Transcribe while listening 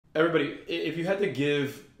Everybody, if you had to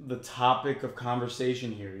give the topic of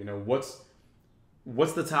conversation here, what's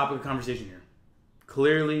the topic of conversation here?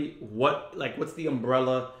 Clearly, what's the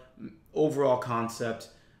umbrella overall concept?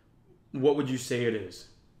 What would you say it is?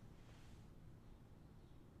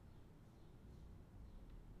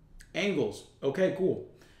 Angles. Okay, cool.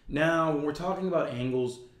 Now, when we're talking about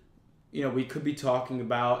angles, we could be talking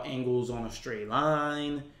about angles on a straight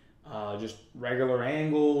line, just regular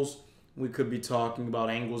angles. We could be talking about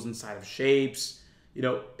angles inside of shapes.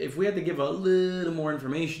 If we had to give a little more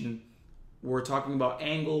information, we're talking about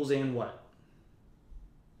angles and what?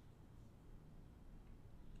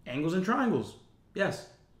 Angles and triangles. Yes,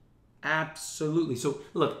 absolutely. So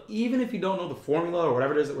look, even if you don't know the formula or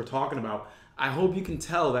whatever it is that we're talking about, I hope you can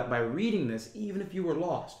tell that by reading this, even if you were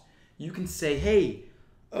lost, you can say, hey,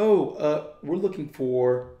 we're looking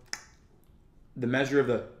for the measure of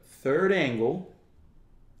the third angle,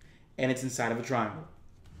 and it's inside of a triangle,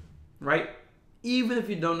 right? Even if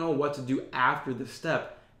you don't know what to do after this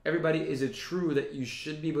step, everybody, is it true that you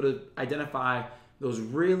should be able to identify those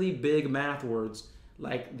really big math words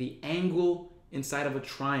like the angle inside of a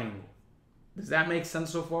triangle? Does that make sense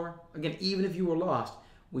so far? Again, even if you were lost,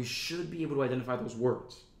 we should be able to identify those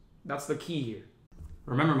words. That's the key here.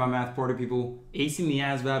 Remember, my math party people, acing the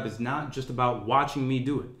ASVAB is not just about watching me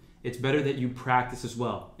do it. It's better that you practice as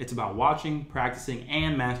well. It's about watching, practicing,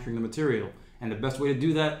 and mastering the material. And the best way to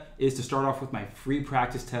do that is to start off with my free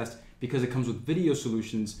practice test, because it comes with video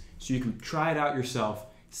solutions so you can try it out yourself,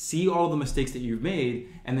 see all the mistakes that you've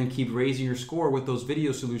made, and then keep raising your score with those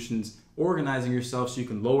video solutions, organizing yourself so you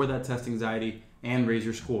can lower that test anxiety and raise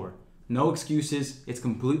your score. No excuses, it's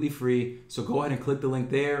completely free, so go ahead and click the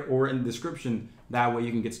link there or in the description. That way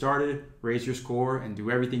you can get started, raise your score, and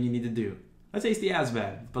do everything you need to do. Let's ace the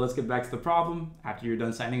ASVAB, but let's get back to the problem after you're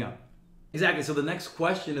done signing up. Exactly, so the next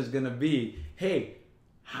question is gonna be, hey,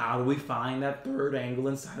 how do we find that third angle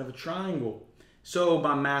inside of a triangle? So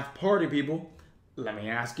my math party people, let me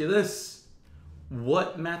ask you this.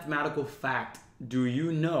 What mathematical fact do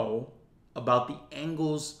you know about the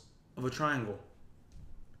angles of a triangle?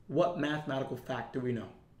 What mathematical fact do we know?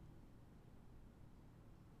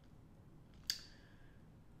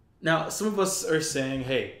 Now, some of us are saying,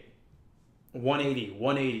 hey,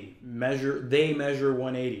 180, they measure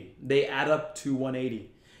 180. They add up to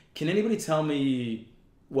 180. Can anybody tell me,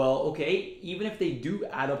 well, okay, even if they do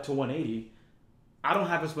add up to 180, I don't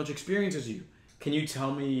have as much experience as you. Can you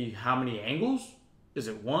tell me how many angles? Is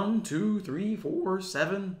it 1, 2, 3, 4,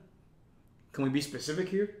 7? Can we be specific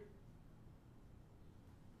here?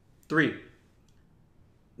 3.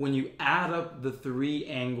 When you add up the 3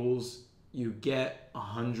 angles, you get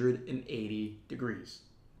 180 degrees.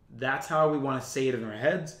 That's how we want to say it in our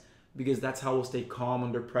heads, because that's how we'll stay calm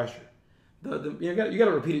under pressure. You got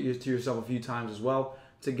to repeat it to yourself a few times as well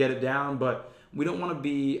to get it down, but we don't want to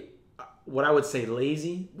be what I would say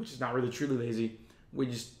lazy, which is not really truly lazy. We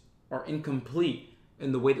just are incomplete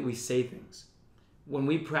in the way that we say things. When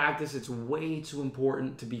we practice, it's way too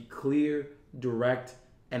important to be clear, direct,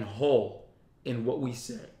 and whole in what we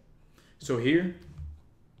say. So here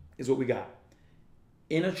is what we got.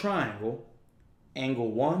 In a triangle,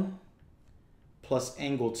 angle 1 plus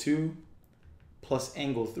angle 2 plus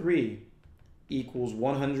angle 3 equals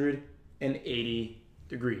 180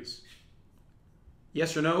 degrees.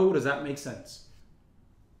 Yes or no? Does that make sense?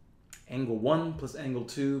 Angle 1 plus angle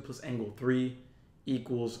 2 plus angle 3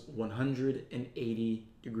 equals 180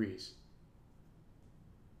 degrees.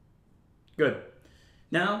 Good.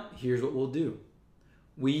 Now, here's what we'll do.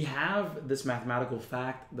 We have this mathematical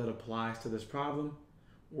fact that applies to this problem.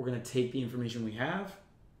 We're going to take the information we have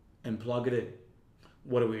and plug it in.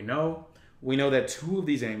 What do we know? We know that 2 of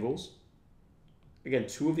these angles, again,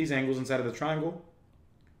 2 of these angles inside of the triangle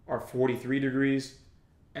are 43 degrees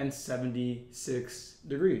and 76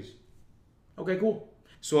 degrees. Okay, cool.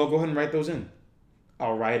 So I'll go ahead and write those in.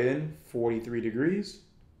 I'll write in 43 degrees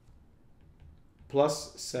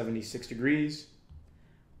plus 76 degrees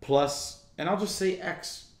plus, and I'll just say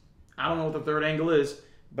x. I don't know what the third angle is,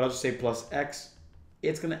 but I'll just say plus x.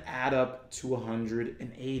 It's going to add up to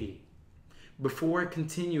 180. Before I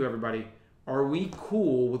continue, everybody, are we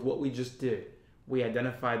cool with what we just did? We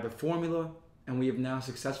identified the formula, and we have now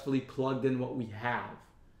successfully plugged in what we have.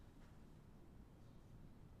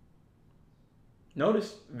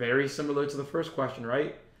 Notice, very similar to the first question,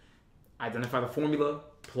 right? Identify the formula,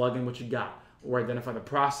 plug in what you got, or identify the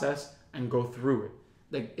process and go through it.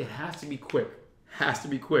 Like, it has to be quick, has to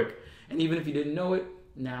be quick. And even if you didn't know it,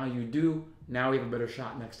 now you do. Now we have a better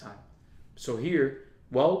shot next time. So here,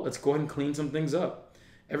 well, let's go ahead and clean some things up.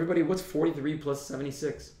 Everybody, what's 43 plus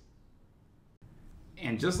 76?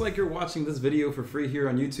 And just like you're watching this video for free here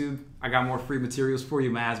on YouTube, I got more free materials for you,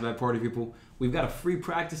 my ASVAB party people. We've got a free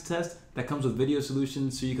practice test that comes with video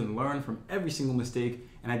solutions so you can learn from every single mistake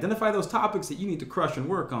and identify those topics that you need to crush and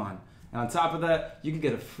work on. And on top of that, you can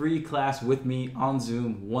get a free class with me on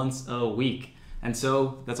Zoom once a week. And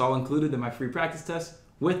so that's all included in my free practice test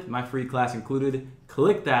with my free class included.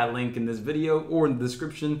 Click that link in this video or in the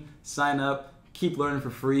description, sign up, keep learning for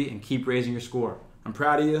free, and keep raising your score. I'm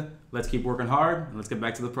proud of you. Let's keep working hard, and let's get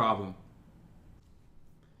back to the problem.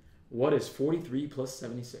 What is 43 plus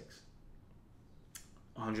 76?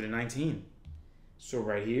 119. So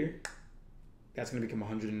right here, that's going to become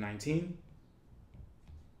 119.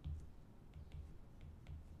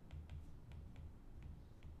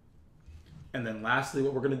 And then lastly,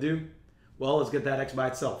 what we're going to do, well, let's get that x by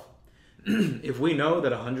itself. If we know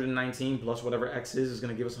that 119 plus whatever x is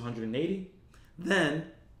going to give us 180, then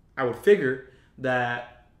I would figure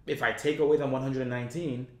that if I take away the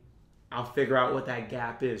 119, I'll figure out what that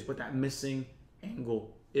gap is, what that missing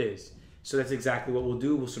angle is. So that's exactly what we'll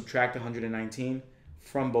do. We'll subtract 119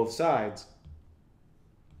 from both sides.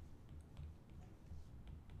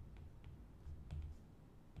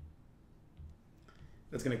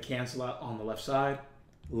 That's going to cancel out on the left side,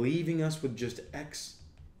 leaving us with just x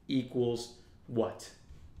equals what?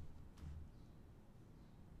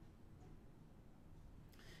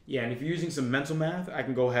 Yeah, and if you're using some mental math, I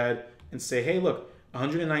can go ahead and say, hey, look,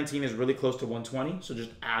 119 is really close to 120, so just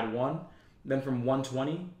add 1. Then from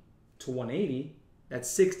 120 to 180, that's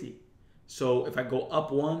 60. So if I go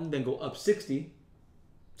up 1, then go up 60,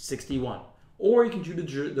 61. Or you can do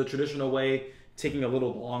the traditional way, taking a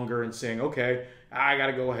little longer and saying, okay, I got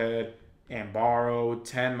to go ahead and borrow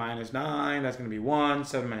 10 minus 9. That's going to be 1.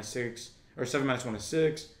 7 minus 6, or 7 minus 1 is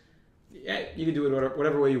 6. Yeah, you can do it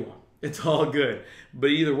whatever way you want. It's all good. But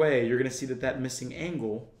either way, you're going to see that that missing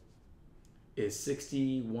angle is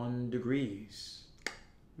 61 degrees.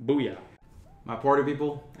 Booyah. My party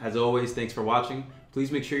people, as always, thanks for watching.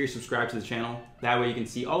 Please make sure you're subscribed to the channel. That way you can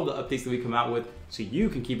see all the updates that we come out with so you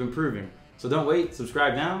can keep improving. So don't wait,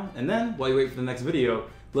 subscribe now, and then while you wait for the next video,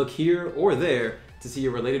 look here or there to see a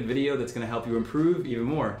related video that's going to help you improve even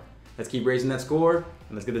more. Let's keep raising that score, and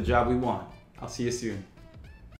let's get the job we want. I'll see you soon.